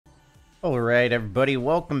Alright everybody,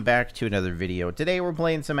 welcome back to another video. Today we're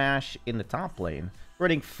playing some Ashe in the top lane.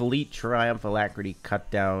 Running Fleet, Triumph, Alacrity,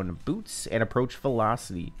 Cut Down, Boots, and Approach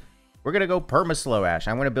Velocity. We're gonna go Permaslow Ashe.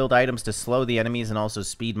 I'm gonna build items to slow the enemies and also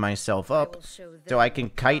speed myself up so I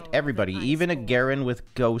can kite everybody, even a Garen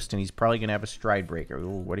with Ghost, and he's probably gonna have a Stride Breaker. Ooh,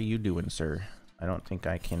 what are you doing, sir? I don't think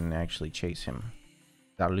I can actually chase him.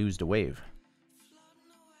 I'll lose the wave.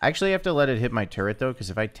 I actually have to let it hit my turret though,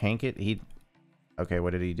 because if I tank it, he... Okay,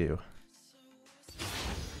 what did he do?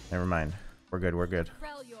 Never mind. We're good, we're good.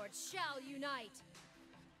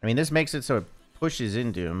 I mean, this makes it so it pushes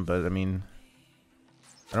into him, but I mean...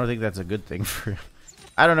 I don't think that's a good thing for him.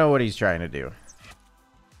 I don't know what he's trying to do.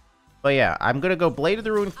 But yeah, I'm gonna go Blade of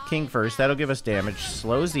the Ruined King first. That'll give us damage.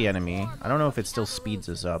 Slows the enemy. I don't know if it still speeds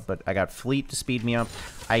us up, but I got Fleet to speed me up.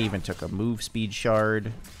 I even took a move speed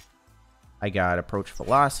shard. I got Approach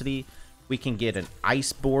Velocity. We can get an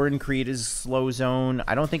Iceborne, create as slow zone.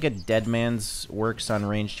 I don't think a Dead Man's works on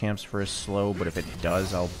ranged champs for a slow, but if it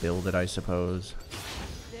does, I'll build it, I suppose.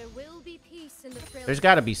 There's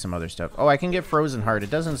got to be some other stuff. Oh, I can get Frozen Heart. It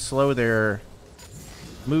doesn't slow their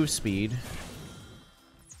move speed,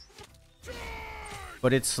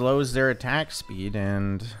 but it slows their attack speed,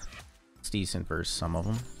 and it's decent versus some of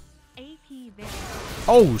them.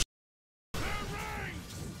 Oh!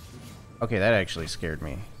 Okay, that actually scared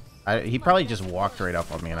me. He probably just walked right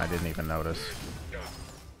up on me and I didn't even notice.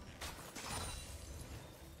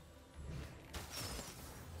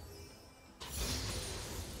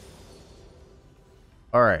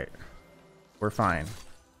 Alright. We're fine.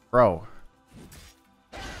 Bro.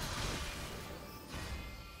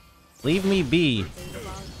 Leave me be.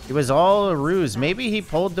 It was all a ruse. Maybe he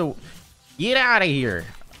pulled the... Get out of here!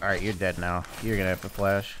 Alright, you're dead now. You're gonna have to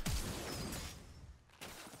flash.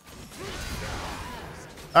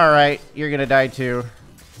 Alright, you're gonna die too.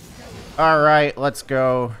 Alright, let's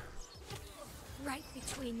go. Right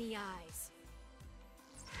between the eyes.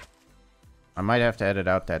 I might have to edit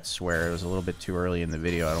out that swear. It was a little bit too early in the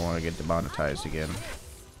video. I don't want to get demonetized again.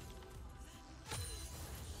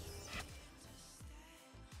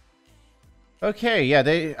 Okay,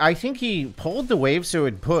 yeah, I think he pulled the wave so it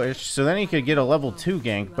would push, so then he could get a level 2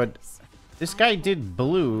 gank, but this guy did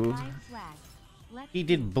blue. He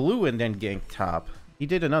did blue and then ganked top. He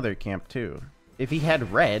did another camp too. If he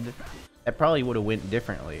had red, that probably would have went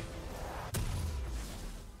differently.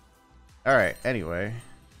 Alright, anyway.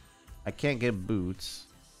 I can't get boots.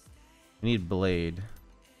 I need blade.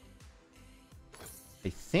 I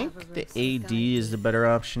think the AD is the better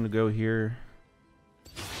option to go here.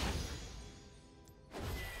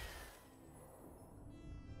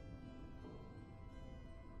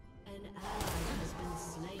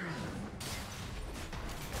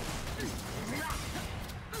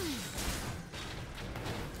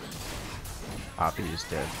 Poppy is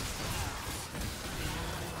dead.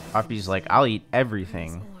 Poppy's like, I'll eat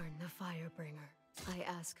everything. I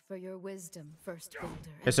ask for your wisdom, first builder.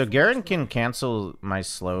 Okay, so Garen can cancel my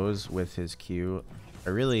slows with his Q. I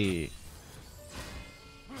really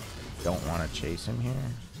don't want to chase him here.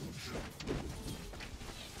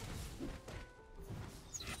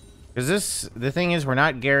 Because the thing is, we're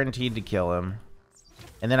not guaranteed to kill him.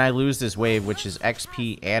 And then I lose this wave, which is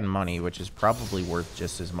XP and money, which is probably worth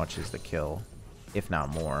just as much as the kill. If not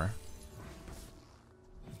more.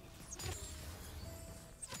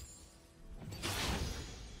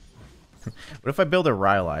 What if I build a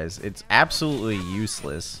Rylai's? It's absolutely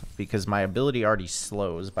useless because my ability already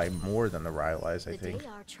slows by more than the Rylai's, I think.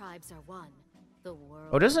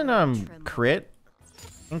 Oh, doesn't crit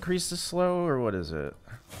increase the slow, or what is it?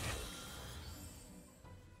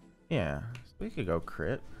 Yeah, we could go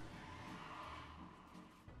crit.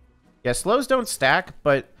 Yeah, slows don't stack,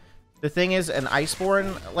 but the thing is, an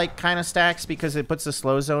Iceborne, like, kind of stacks because it puts the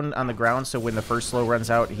slow zone on the ground, so when the first slow runs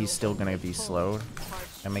out, he's still going to be slowed.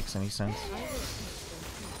 That makes any sense?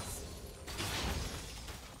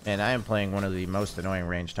 And I am playing one of the most annoying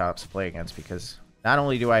range tops to play against because not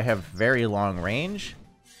only do I have very long range,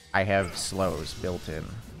 I have slows built in.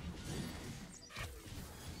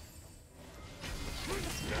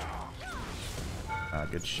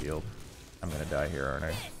 Good shield. I'm going to die here, aren't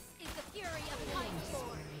I?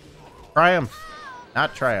 Triumph!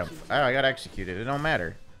 Not Triumph. Oh, I got executed. It don't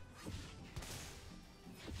matter.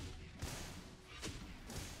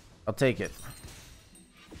 I'll take it.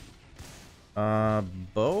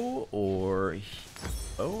 Bow or...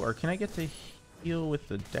 Bow? Or can I get to heal with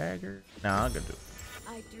the dagger? Nah, I'm gonna do it.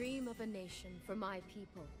 I dream of a nation for my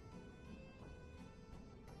people.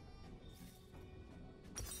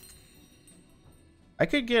 I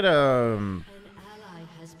could get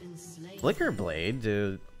Flicker Blade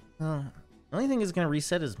to... the only thing is gonna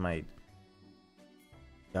reset is my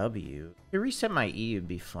W. To reset my E would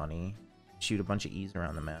be funny. Shoot a bunch of E's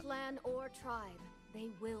around the map. Clan or tribe, they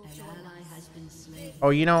will join us. Oh,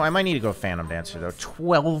 you know, I might need to go Phantom Dancer, though.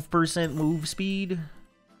 12% move speed?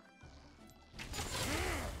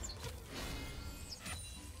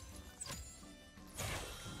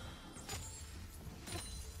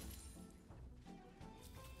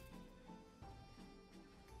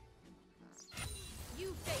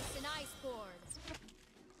 You face an iceborne.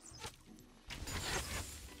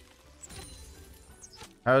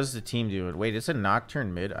 How's the team doing? Wait, it's a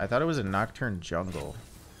Nocturne mid? I thought it was a Nocturne jungle.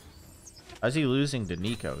 How's he losing to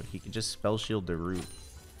Nico? He can just spell shield the root.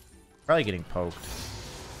 Probably getting poked.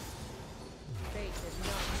 Fate did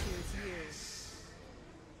not choose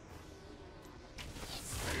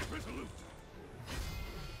you.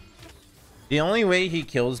 The only way he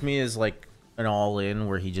kills me is like an all-in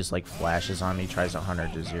where he just like flashes on me, tries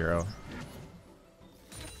 100 to 0.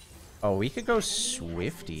 Oh, we could go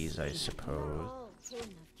Swifties, I suppose. All kin of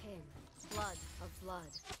kin, blood of blood.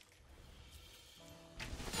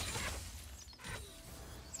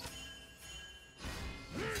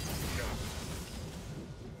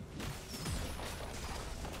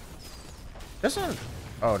 Doesn't...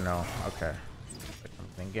 Oh, no. Okay.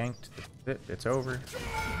 I'm being ganked. It's over.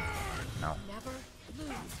 No. Never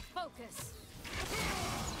lose focus.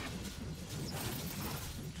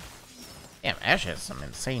 Damn, Ashe has some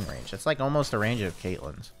insane range. It's like almost the range of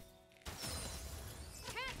Caitlyn's.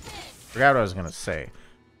 Forgot what I was gonna say.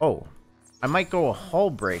 Oh, I might go a Hull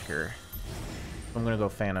Breaker. I'm gonna go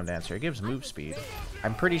Phantom Dancer. It gives move speed.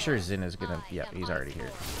 I'm pretty sure Zin is gonna... Yeah, he's already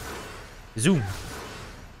here. Zoom!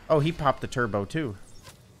 Oh, he popped the turbo too.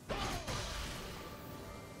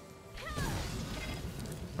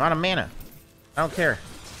 I'm out of mana. I don't care.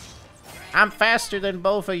 I'm faster than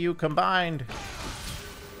both of you combined.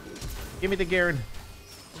 Give me the Garen.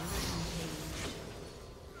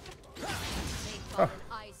 Oh.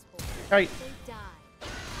 Right.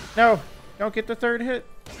 No. Don't get the third hit.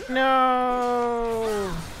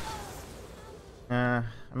 No.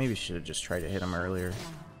 Maybe should have just tried to hit him earlier.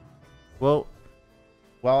 Well,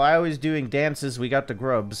 while I was doing dances, we got the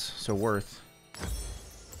grubs, so worth.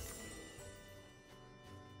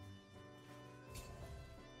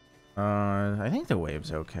 I think the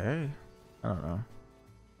wave's okay. I don't know.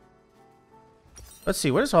 Let's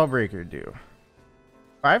see, what does Hullbreaker do?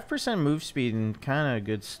 5% move speed and kind of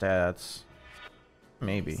good stats.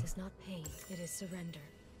 Maybe. This is not pain, it is surrender.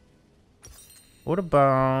 What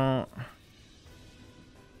about...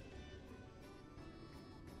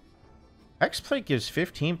 X-Plate gives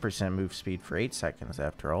 15% move speed for 8 seconds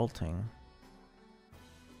after ulting.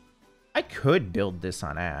 I could build this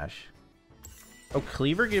on Ashe. Oh,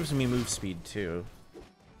 Cleaver gives me move speed too.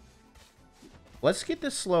 Let's get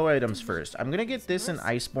the slow items first. I'm gonna get this in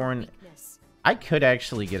Iceborne. I could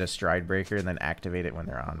actually get a Stride Breaker and then activate it when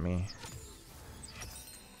they're on me.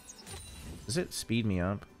 Does it speed me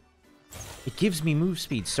up? It gives me move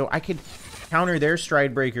speed, so I could counter their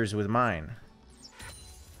Stride Breakers with mine.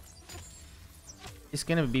 It's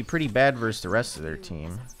gonna be pretty bad versus the rest of their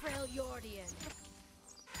team.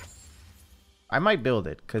 I might build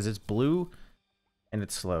it, because it's blue and it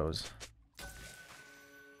slows.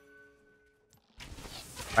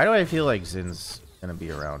 Why do I feel like Zin's gonna be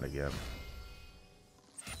around again?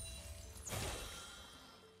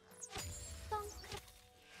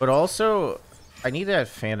 But also, I need that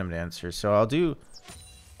Phantom Dancer, so I'll do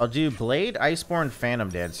Blade, Iceborne, Phantom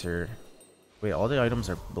Dancer. Wait, all the items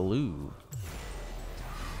are blue.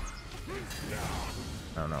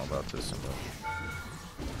 I don't know about this one.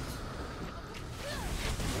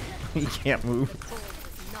 He can't move.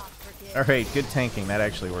 Alright, good tanking. That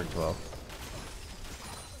actually worked well.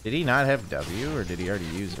 Did he not have W, or did he already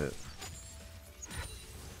use it?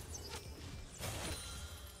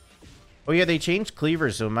 Oh yeah, they changed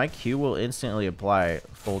Cleaver, so my Q will instantly apply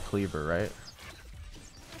full Cleaver, right?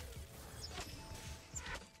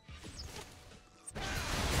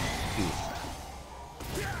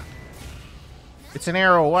 It's an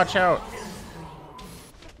arrow, watch out!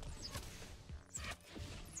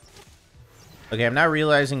 Okay, I'm now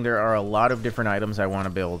realizing there are a lot of different items I want to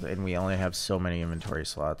build, and we only have so many inventory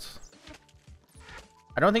slots.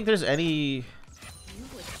 I don't think there's any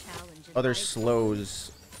other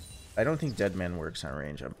slows. I don't think Deadman works on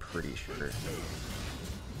range, I'm pretty sure.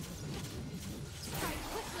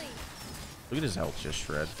 Look at his health just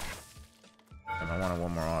shred. And I want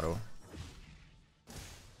one more auto.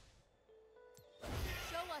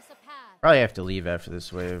 Probably have to leave after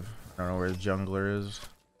this wave. I don't know where the jungler is.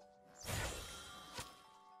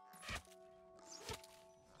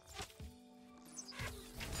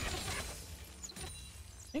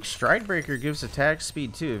 I think Stridebreaker gives attack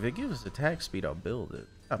speed too. If it gives attack speed, I'll build it.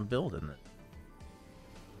 I'm building it.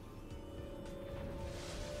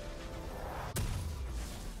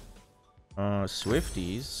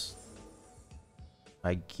 Swifties.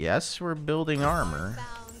 I guess we're building armor.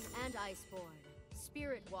 And Iceborne,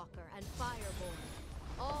 Spirit Walker, and Fireborne.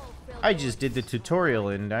 I just did the tutorial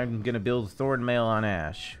and I'm gonna build Thornmail on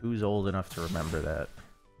Ashe. Who's old enough to remember that?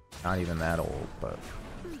 Not even that old, but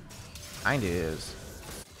kinda is.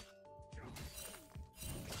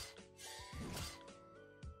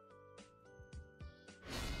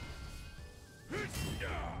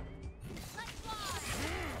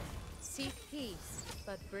 Seek peace,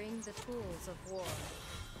 but bring the tools of war.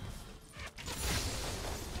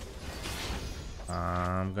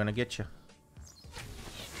 I'm gonna get you.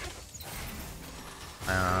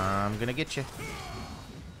 I'm gonna get you.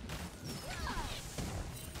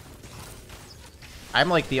 I'm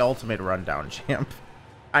like the ultimate rundown champ.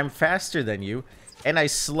 I'm faster than you, and I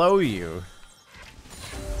slow you.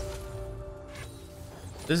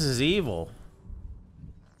 This is evil.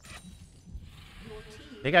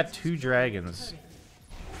 They got 2 dragons.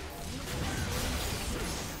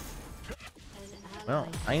 Well,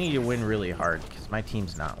 I need to win really hard, because my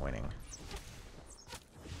team's not winning.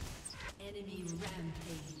 Enemy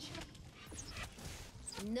rampage.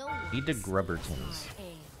 Need the Grubbertons.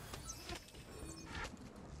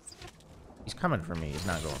 He's coming for me. He's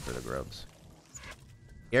not going for the grubs.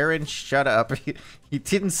 Garen, shut up. He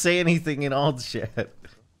didn't say anything in all chat.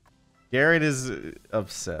 Garen is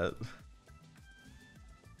upset.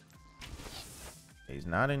 He's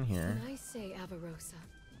not in here. When I say Avarosa,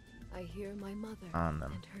 I hear my mother On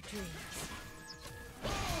them. and her dreams.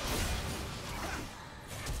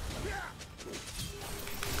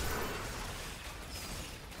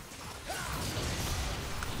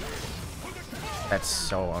 That's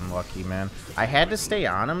so unlucky, man. I had to stay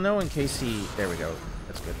on him, though, in case he... There we go.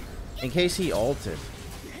 That's good. In case he ulted.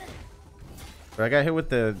 But I got hit with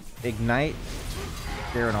the Ignite.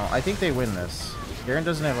 Garen ult. I think they win this. Garen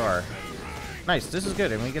doesn't have R. Nice. This is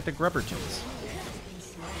good. And we get the Grubbertons.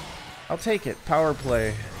 I'll take it. Power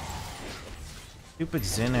play. Stupid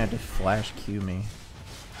Zin had to flash Q me.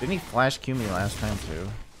 Didn't he flash Q me last time, too?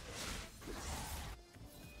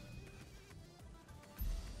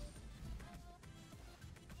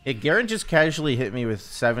 Yeah, Garen just casually hit me with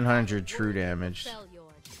 700 true damage.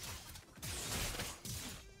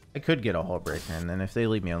 I could get a Hull Breaker, and then if they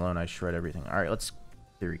leave me alone, I shred everything. Alright, let's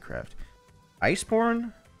theory craft.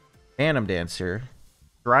 Iceborne, Phantom Dancer,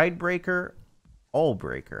 Stridebreaker, Hull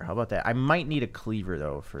Breaker. How about that? I might need a Cleaver,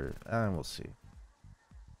 though, for... we'll see.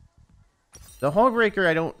 The Hull Breaker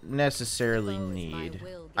I don't necessarily need.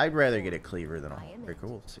 I'd rather get a Cleaver than a Hull Breaker.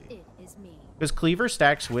 We'll see. Because Cleaver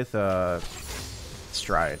stacks with,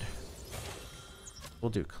 Stride. We'll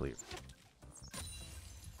do Cleaver.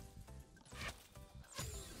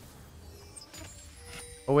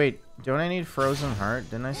 Oh wait, don't I need Frozen Heart?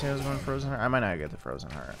 Didn't I say I was going Frozen Heart? I might not get the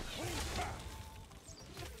Frozen Heart.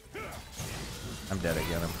 I'm dead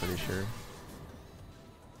again, I'm pretty sure.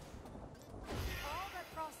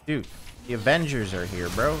 Dude, the Avengers are here,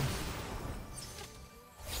 bro.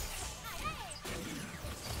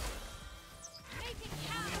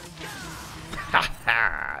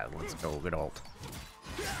 Haha, let's go, good ult.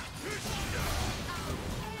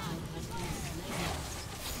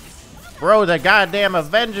 Bro, the goddamn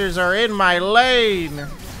Avengers are in my lane.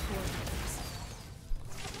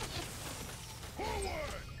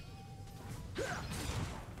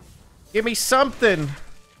 Give me something.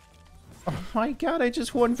 Oh my god, I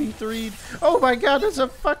just 1v3'd. Oh my god, that's a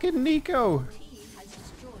fucking Nico.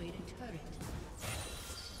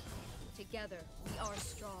 Together, we are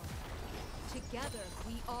strong. Together,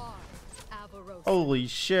 we are Avarosa. Holy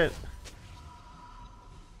shit.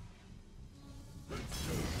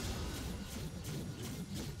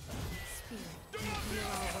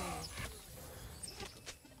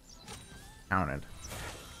 Counted.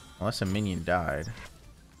 Unless a minion died.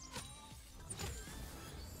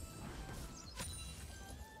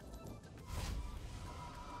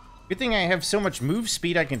 Good thing I have so much move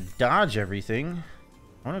speed I can dodge everything.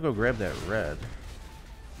 I want to go grab that red.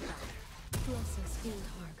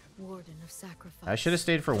 Warden of sacrifice. I should have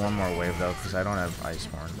stayed for one more wave though, because I don't have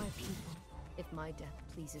Iceborne. My people, if my death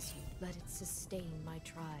pleases you, let it sustain my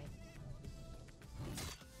tribe.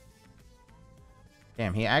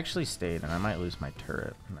 Damn, he actually stayed, and I might lose my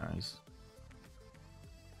turret. Nice.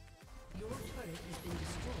 Your turret has been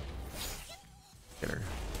destroyed. Get her.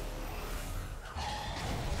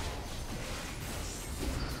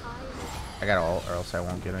 I got ult, or else I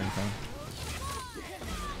won't get anything.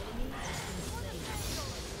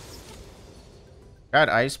 Got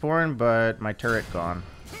Iceborne, but my turret gone.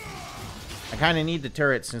 I kind of need the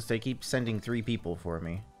turret since they keep sending 3 people for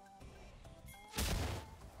me.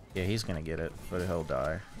 Yeah, he's gonna get it, but he'll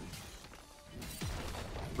die.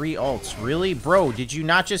 3 ults. Really? Bro, did you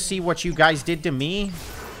not just see what you guys did to me?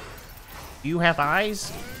 Do you have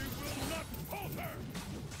eyes?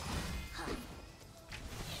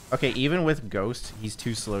 Okay, even with Ghost, he's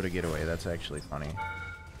too slow to get away. That's actually funny.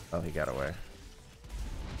 Oh, he got away.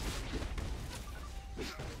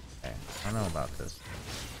 Okay, I don't know about this.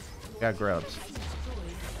 Got grubs.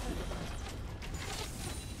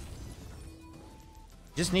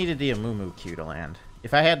 Just needed the Amumu Q to land.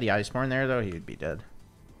 If I had the Iceborne there, though, he would be dead.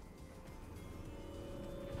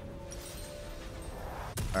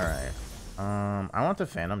 Alright. I want the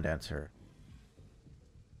Phantom Dancer.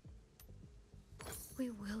 We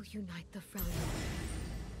will unite the Freljord.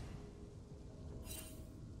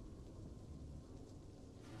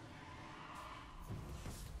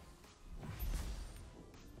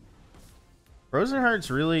 Frozen Heart's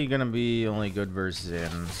really gonna be only good versus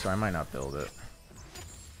Zin, so I might not build it.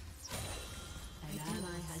 An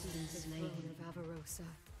ally has been slain. Of Avarosa.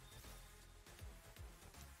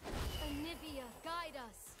 Anivia, guide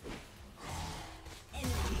us.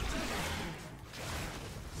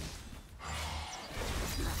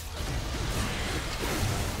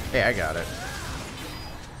 Hey, I got it.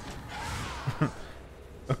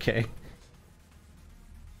 Okay.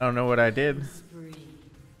 I don't know what I did,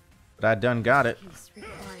 but I done got it. Peace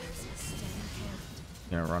requires a steady hand.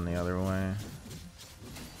 Gonna run the other way.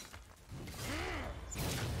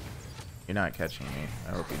 You're not catching me.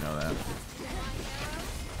 I hope you know that.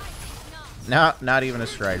 No, not even a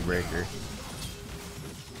stride breaker.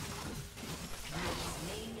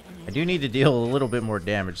 I do need to deal a little bit more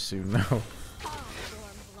damage soon, though.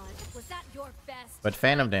 Was that your best? But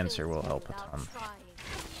Phantom Dancer will help a ton.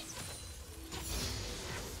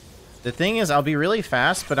 The thing is, I'll be really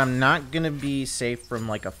fast, but I'm not gonna be safe from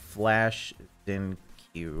like a flash then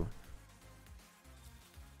Q.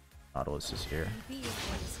 Nautilus is here.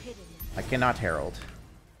 I cannot herald.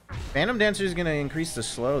 Phantom Dancer is gonna increase the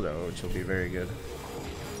slow though, which will be very good.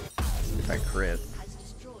 If I crit. Has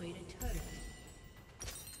destroyed a turret.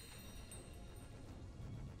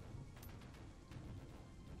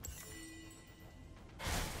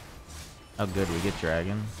 How good we get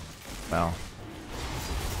dragon? Well,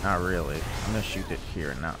 not really. I'm gonna shoot it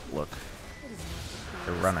here and not look.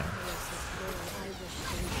 They're running.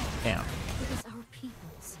 Damn. It is our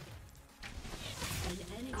people's.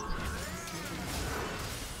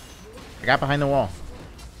 I got behind the wall.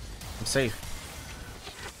 I'm safe.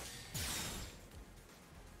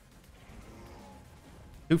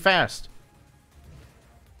 Too fast.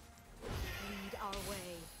 Lead our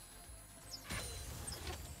way.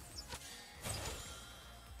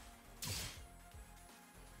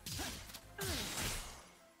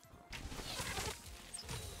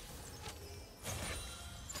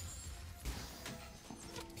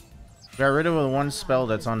 Got rid of the one spell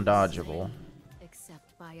that's undodgeable. Except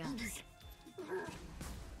by us.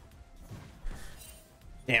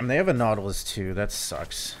 Damn, they have a Nautilus too. That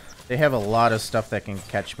sucks. They have a lot of stuff that can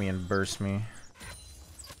catch me and burst me.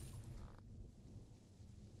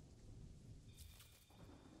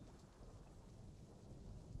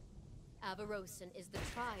 Avarosan is the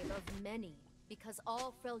tribe of many, because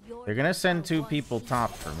all Freljord. They're gonna send 2 people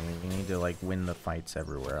top for me. We need to like win the fights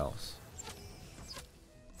everywhere else.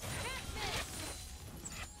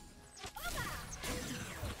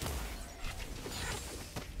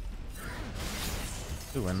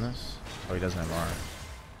 Who win this? Oh, he doesn't have armor.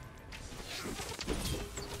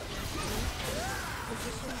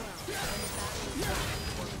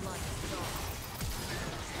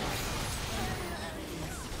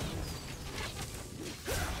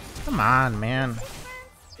 Come on, man.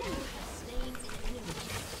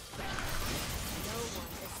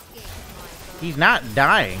 He's not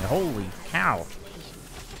dying. Holy cow.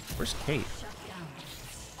 Where's Kate?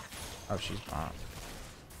 Oh, she's bombed.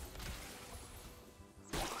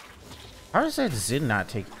 How does that Zin not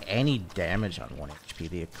take any damage on 1 HP?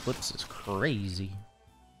 The Eclipse is crazy.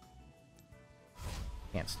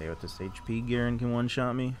 Can't stay with this HP. Garen can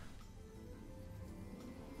one-shot me.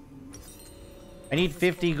 I need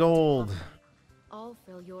 50 gold. All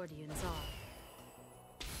Freljordians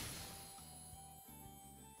are.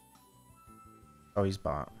 Oh, he's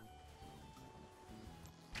bot.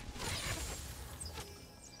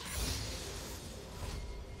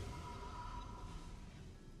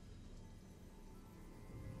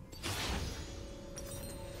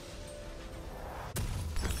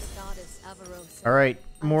 All right,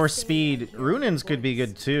 more speed. Runins could be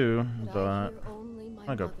good too, but I'm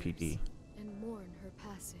gonna go PD. And mourn her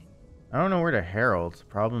I don't know where to herald. The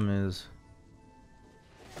problem is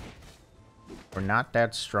we're not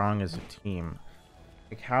that strong as a team.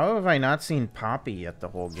 Like, how have I not seen Poppy yet the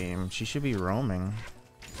whole game? She should be roaming.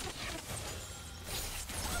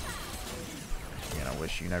 Man, I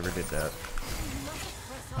wish you never did that.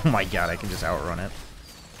 Oh my god, I can just outrun it.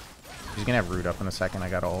 She's gonna have root up in a second. I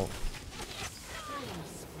got ult.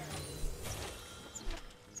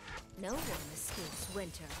 No one escapes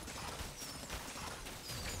winter.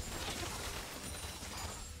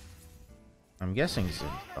 I'm guessing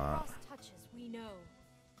Zin's bot. Touches, we know.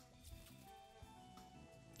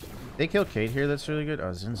 They kill Kate here, that's really good.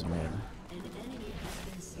 Oh, Zin's mid.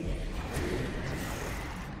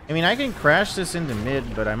 I mean, I can crash this into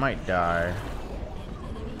mid, but I might die.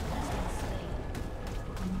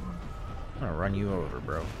 I'm gonna run you over,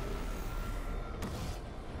 bro.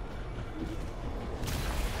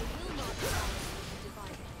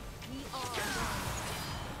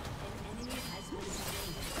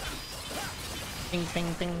 Ping,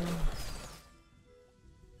 ping, ping.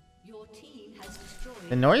 Your team has destroyed.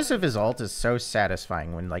 The noise of his ult is so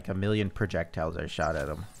satisfying when like a million projectiles are shot at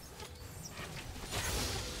him.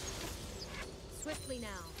 Swiftly now.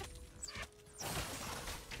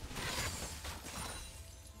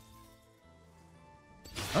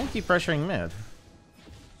 Don't keep pressuring mid.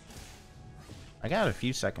 I got a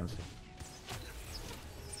few seconds.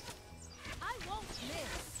 I won't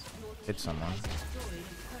miss. Hit someone.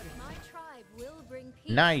 My tribe will bring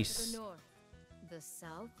peace Nice. to the north. The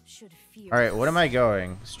south should fear. Alright, what am I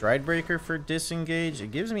going? Stride Breaker for disengage?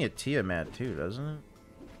 It gives me a Tiamat too, doesn't it?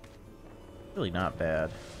 Really not bad.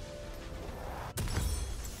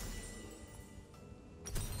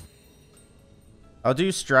 I'll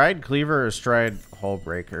do Stride Cleaver or Stride Hull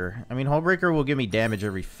Breaker. I mean, Hull Breaker will give me damage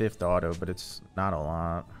every 5th auto, but it's not a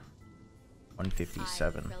lot.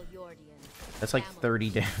 157. That's like 30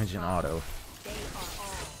 damage in auto.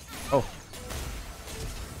 Oh.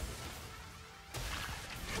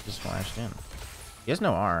 Just flashed in. He has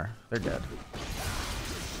no R. They're dead.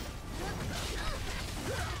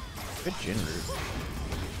 Good Jin root.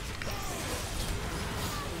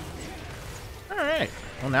 Alright.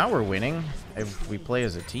 Well, now we're winning. If we play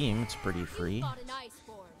as a team, it's pretty free.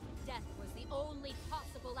 Death was the only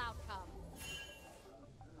possible outcome.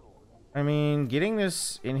 I mean, getting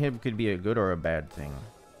this inhib could be a good or a bad thing.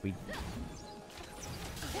 I'm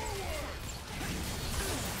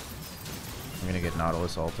gonna get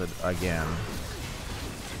Nautilus ulted again.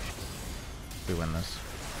 We win this.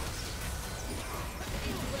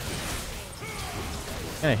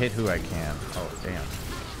 I'm gonna hit who I can. Oh, damn.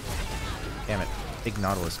 Damn it. Big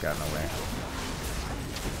Nautilus got in the way.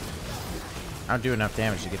 I don't do enough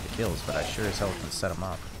damage to get the kills, but I sure as hell can set them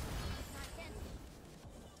up.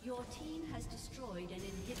 Your team has destroyed an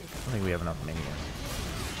inhibitor. I don't think we have enough minions.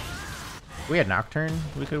 If we had Nocturne,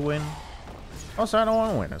 we could win. Also, I don't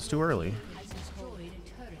want to win. It's too early. Has destroyed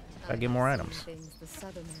a turret. Gotta get more items. Things the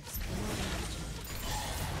Southerners cannot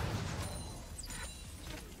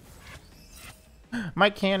imagine.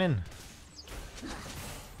 Mike Cannon.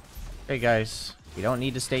 Hey guys, we don't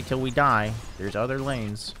need to stay till we die. There's other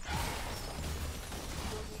lanes.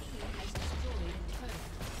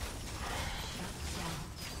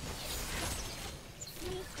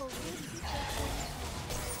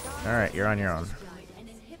 Alright, you're on your own.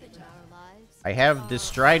 I have this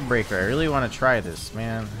Stride Breaker. I really want to try this,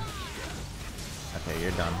 man. Okay,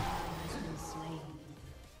 you're done.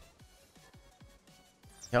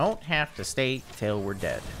 Don't have to stay till we're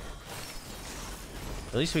dead.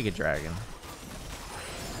 At least we get Dragon.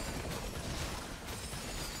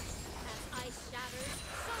 As ice shatters,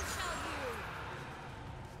 so shall you.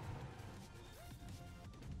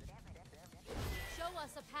 Show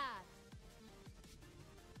us a path.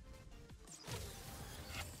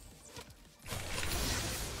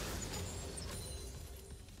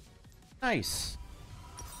 Nice.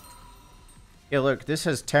 Yeah, look, this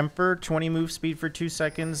has Temper, 20 move speed for 2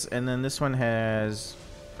 seconds, and then this one has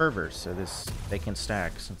Fervor, so this they can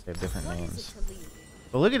stack since they have different What is names. it to lead?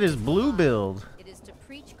 But look at his blue build. It is to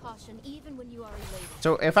preach caution even when you are elated.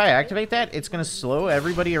 So if I activate that, it's going to slow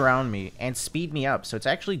everybody around me and speed me up. So it's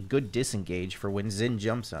actually good disengage for when Xin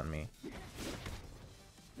jumps on me.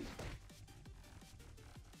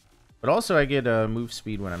 But also I get move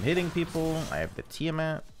speed when I'm hitting people. I have the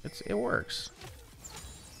Tiamat. It works.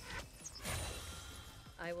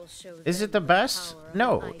 I will show Is them it the best? power of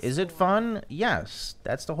No. ice Is it form. fun? Yes.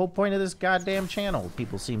 That's the whole point of this goddamn channel.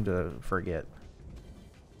 People seem to forget.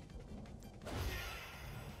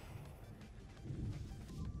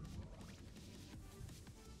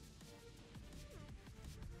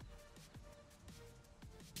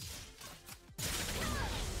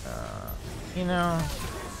 You know,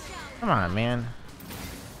 come on, man.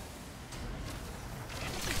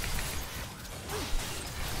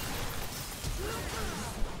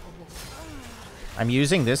 I'm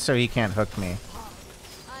using this so he can't hook me.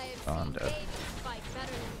 Oh, I'm dead.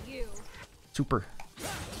 Super.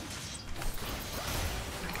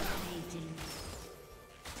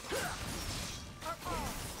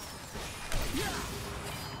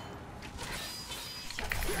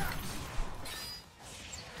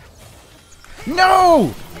 No!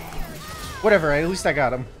 Whatever, at least I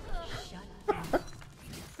got him.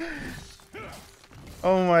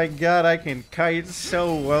 Oh my god, I can kite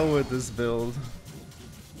so well with this build.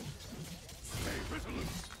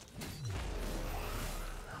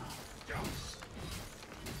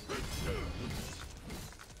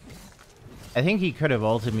 I think he could have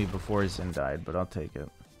ulted me before his Sin died, but I'll take it.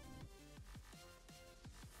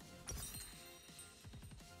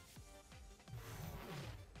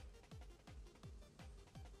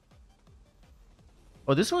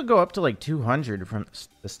 Oh, this would go up to like 200 from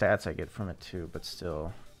the stats I get from it too, but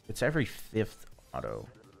still. It's every 5th auto.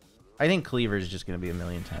 I think Cleaver is just going to be a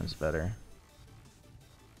million times better.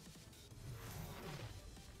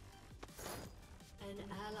 An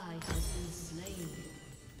ally has been slain.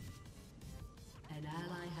 An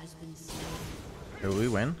ally has been slain. Do we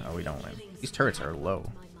win? Oh, we don't win. These turrets are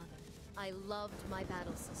low. I loved my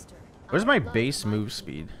battle sister. Where's my I loved base my move queen.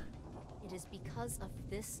 speed? It is because of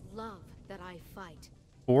this love that I fight.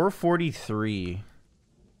 443.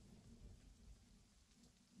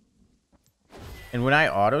 And when I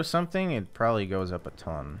auto something, it probably goes up a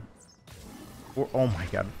ton. Oh my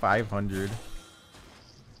god, 500.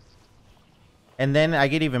 And then I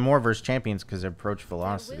get even more versus champions because of approach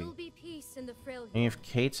velocity. There will be peace in the frail And if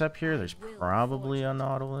Kate's up here, there's probably a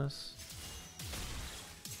Nautilus.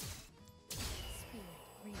 spirit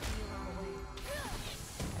reveal our way.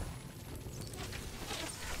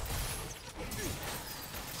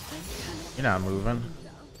 You're not moving.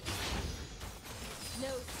 No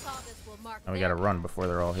sagas will mark And we their gotta run before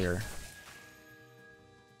they're all here.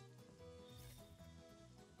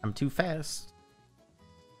 I'm too fast.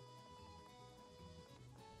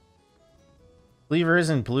 Cleaver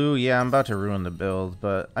isn't blue. Yeah, I'm about to ruin the build,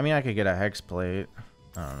 but I mean, I could get a hex plate.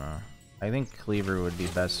 I don't know. I think Cleaver would be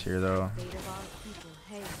best here, though. fate of our people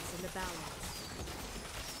hangs in the balance.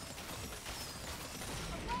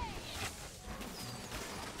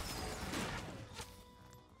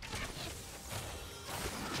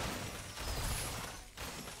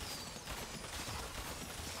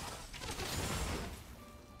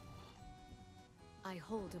 I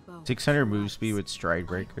hold a bow. 600 move speed with I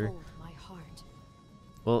Stridebreaker. hold my heart.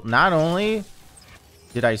 Well, not only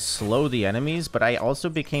did I slow the enemies, but I also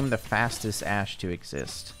became the fastest Ashe to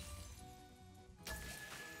exist.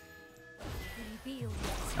 Reveal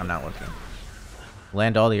I'm not looking.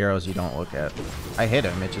 Land all the arrows you don't look at. I hit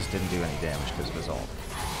him, it just didn't do any damage because of his ult.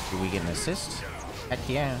 Did we get an assist? Heck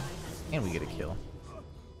yeah. And we get a kill.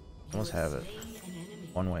 Almost have it.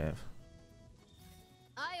 One wave.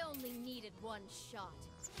 I only needed one shot.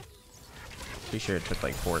 Pretty sure it took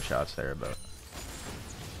like 4 shots there, but...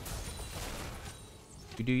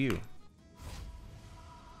 You do you.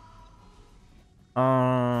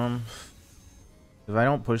 If I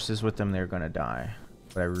don't push this with them, they're gonna die.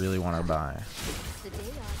 But I really want to buy. The day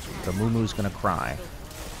I tried The Moo-Moo's gonna cry.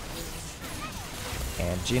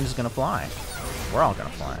 And Jin's gonna fly. We're all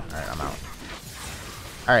gonna fly. Alright, I'm out.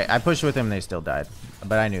 Alright, I pushed with him, they still died.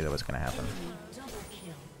 But I knew that was gonna happen. Double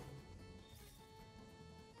kill.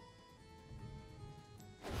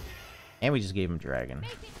 And we just gave him Dragon.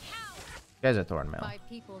 Make it count. Guy's a Thornmail. My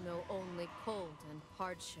people know only cold and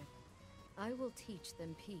hardship. I will teach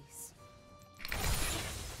them peace.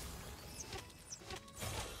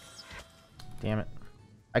 Damn it.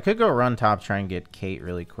 I could go run top, try and get Kate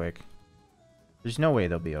really quick. There's no way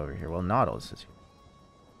they'll be over here. Well, Nautilus is here.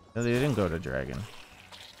 No, they didn't go to Dragon.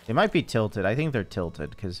 They might be tilted. I think they're tilted,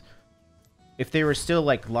 because if they were still,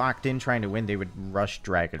 like, locked in trying to win, they would rush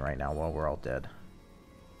Dragon right now while we're all dead.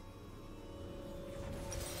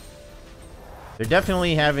 They're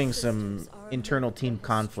definitely having some internal team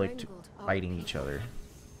conflict fighting each other.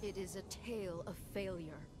 It is a tale of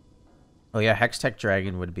failure. Oh yeah, Hextech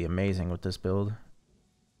Dragon would be amazing with this build.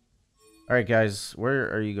 Alright guys, where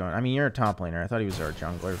are you going? I mean, you're a top laner. I thought he was our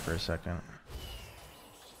jungler for a second.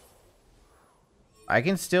 I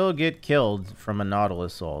can still get killed from a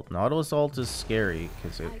Nautilus ult. Nautilus ult is scary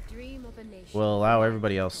because it I dream of a nation. will allow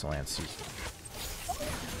everybody else to land season.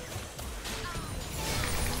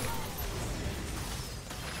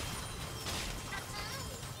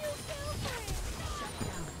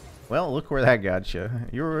 Well, look where that got you.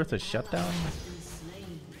 You were worth a shutdown?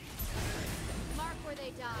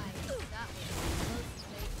 That was close to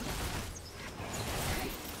make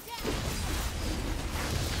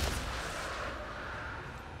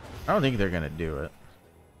I don't think they're gonna do it.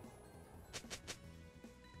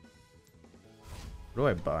 What do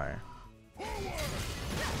I buy?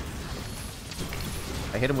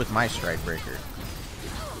 I hit him with my strike breaker.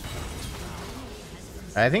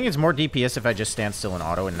 I think it's more DPS if I just stand still in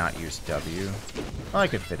auto and not use W. Well, I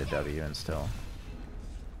could fit a W and still.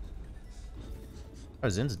 Oh,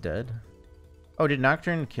 Zin's dead. Oh, did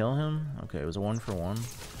Nocturne kill him? Okay, it was a 1-for-1.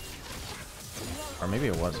 Or maybe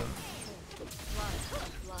it wasn't.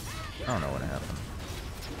 I don't know what happened.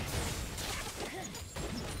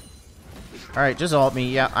 Alright, just ult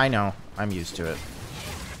me. Yeah, I know. I'm used to it.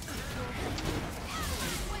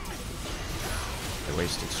 I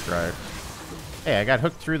wasted stride. Hey, I got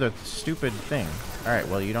hooked through the stupid thing. Alright,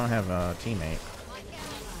 well, you don't have a teammate.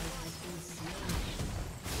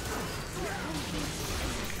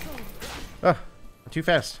 Ugh, I'm too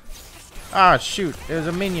fast. Ah, shoot. There's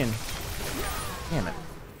a minion. Damn it.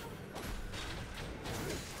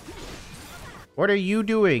 What are you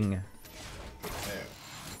doing?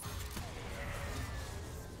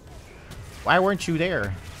 Why weren't you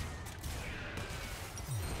there?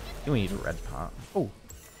 Do we need a red pot? Oh.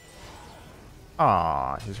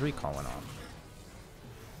 Ah, his recall went on.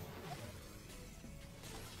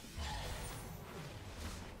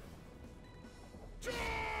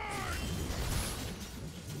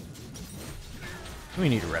 We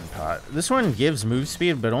need a red pot. This one gives move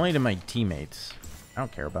speed, but only to my teammates. I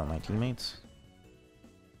don't care about my teammates.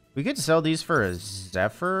 We could sell these for a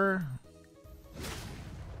Zephyr.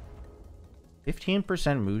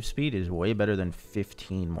 15% move speed is way better than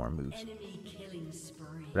 15 more moves.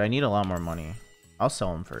 But I need a lot more money. I'll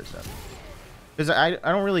sell them for a Zephyr. Because I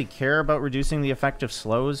don't really care about reducing the effect of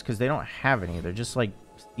slows, because they don't have any. They're just like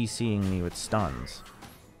CCing me with stuns.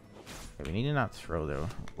 Okay, we need to not throw though.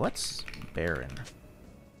 What's Baron?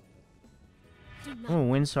 I'm gonna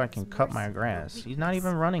win so I can cut my grass. He's not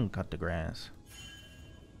even running cut the grass.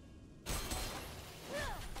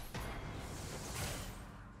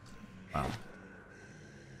 Wow.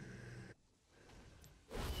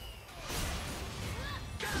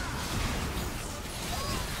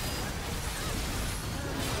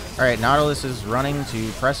 Alright, Nautilus is running to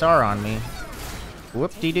press R on me.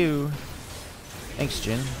 Whoop-de-doo. Thanks,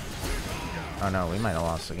 Jin. Oh no, we might have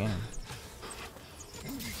lost the game.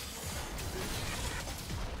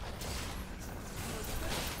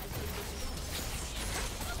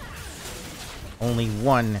 Only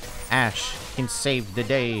one Ashe can save the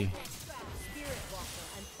day.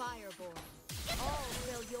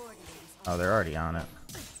 Oh, they're already on it.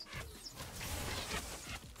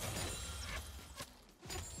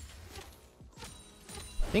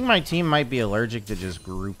 I think my team might be allergic to just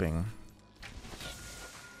grouping.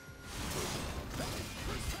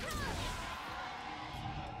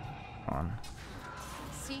 On.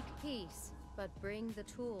 Seek peace, but bring the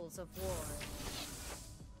tools of war.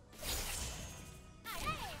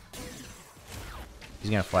 He's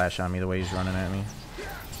gonna flash on me the way he's running at me.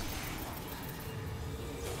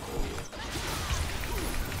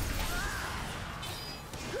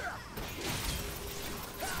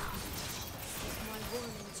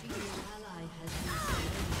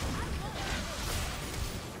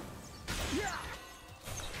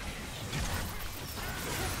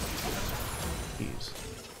 Jeez.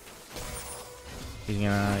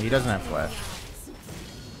 He doesn't have flash.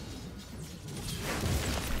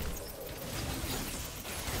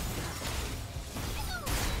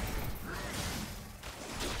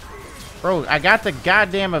 Bro, I got the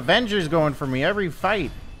goddamn Avengers going for me every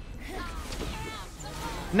fight.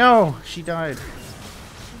 No, she died.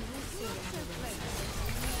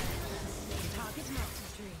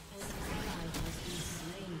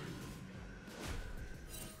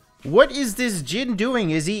 What is this Jin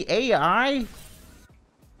doing? Is he AI?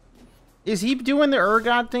 Is he doing the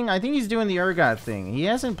Urgot thing? I think he's doing the Urgot thing. He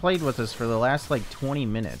hasn't played with us for the last like 20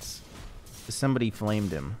 minutes. Somebody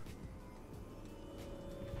flamed him.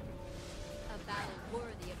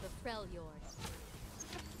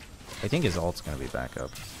 I think his ult's gonna be back up.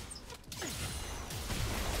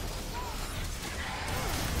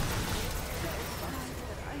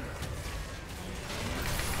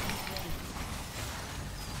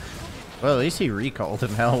 Well, at least he recalled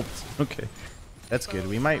and helped. Okay. That's good.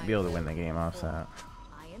 We might be able to win the game off that.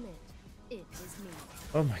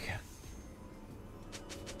 Oh my god.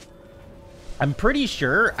 I'm pretty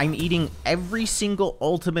sure I'm eating every single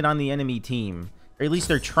ultimate on the enemy team. Or at least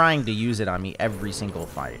they're trying to use it on me every single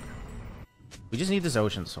fight. We just need this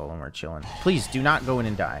Ocean Soul and we're chilling. Please, do not go in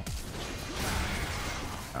and die.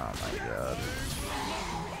 Oh my god.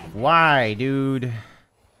 Why, dude?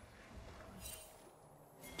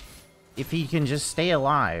 If he can just stay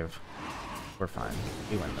alive, we're fine.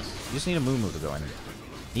 We win this. You just need a Moo to go in.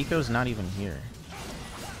 Nico's not even here.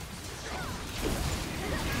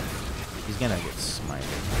 He's gonna get smited.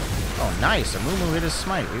 Oh, nice! A Moo hit his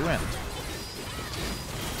smite. We win.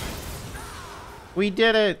 We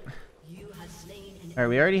did it! Alright,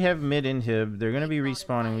 we already have mid inhib. They're gonna be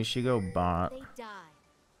respawning. We should go bot. They die.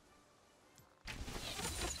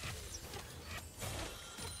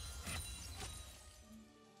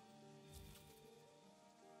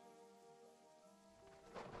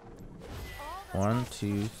 One,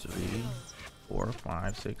 two, three, 4,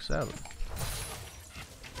 5, 6, 7.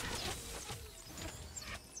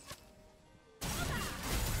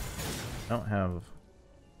 Don't have.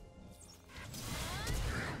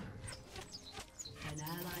 An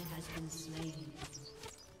ally has been slain.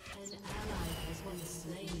 An ally has been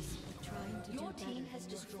slain. Trying to Your team has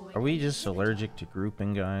destroyed. Are we just allergic to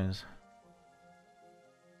grouping, guys?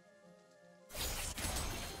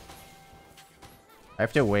 I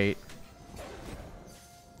have to wait.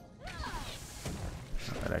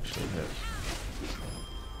 That actually hit.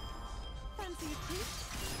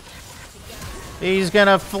 He's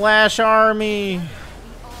gonna flash army.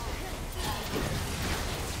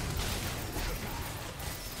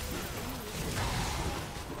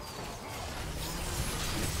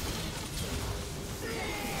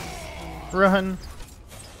 Run.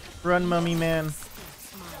 Run, mummy man.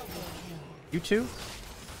 You too?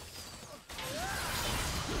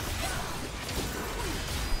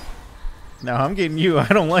 No, I'm getting you. I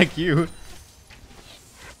don't like you.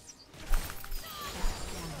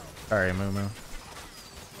 Sorry, Moo.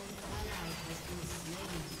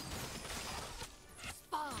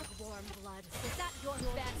 Warm blood. Is that your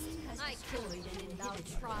best? I killed you without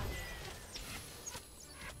trying.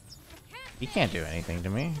 He can't do anything to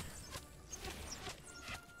me.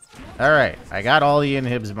 Alright, I got all the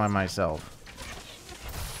inhibs by myself.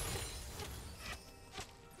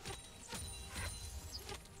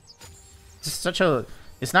 It's such a...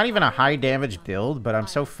 It's not even a high damage build, but I'm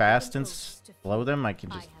so fast and slow them, I can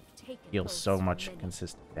just deal so much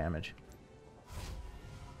consistent damage.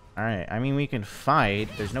 Alright, I mean, we can fight.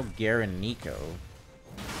 There's no Garen Nico.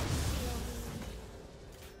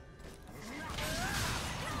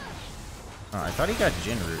 Oh, I thought he got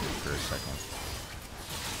Jin rooted for a second.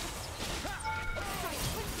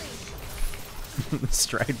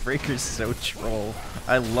 Stride Breaker's so troll.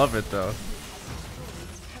 I love it, though.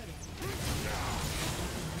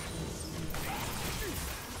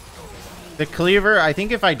 The cleaver, I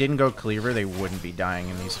think if I didn't go cleaver, they wouldn't be dying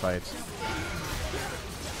in these fights.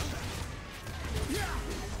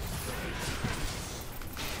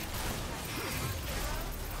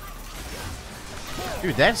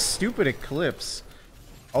 Dude, that stupid Eclipse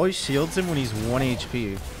always shields him when he's 1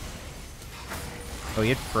 HP. Oh, he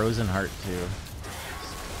had Frozen Heart too.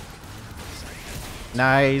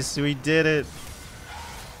 Nice, we did it.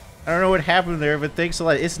 I don't know what happened there, but thanks a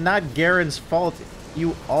lot. It's not Garen's fault.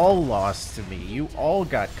 You all lost to me. You all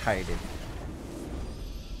got kited.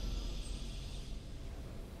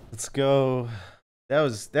 Let's go. That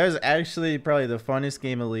was actually probably the funnest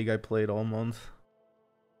game of League I played all month.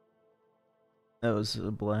 That was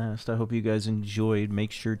a blast. I hope you guys enjoyed.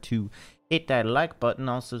 Make sure to hit that like button.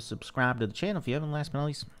 Also subscribe to the channel if you haven't. Last but not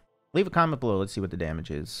least, leave a comment below. Let's see what the damage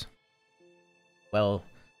is. Well,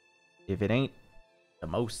 if it ain't the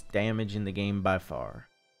most damage in the game by far.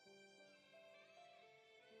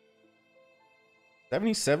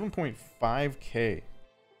 77.5k.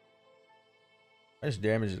 How much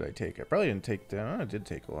damage did I take? I probably didn't take that. Oh, I did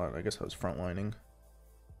take a lot. I guess I was frontlining.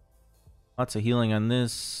 Lots of healing on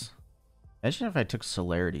this. Imagine if I took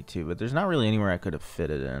celerity too, but there's not really anywhere I could have fit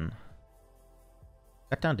it in.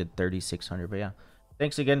 Got down to 3,600, but yeah.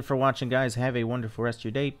 Thanks again for watching, guys. Have a wonderful rest of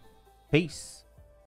your day. Peace.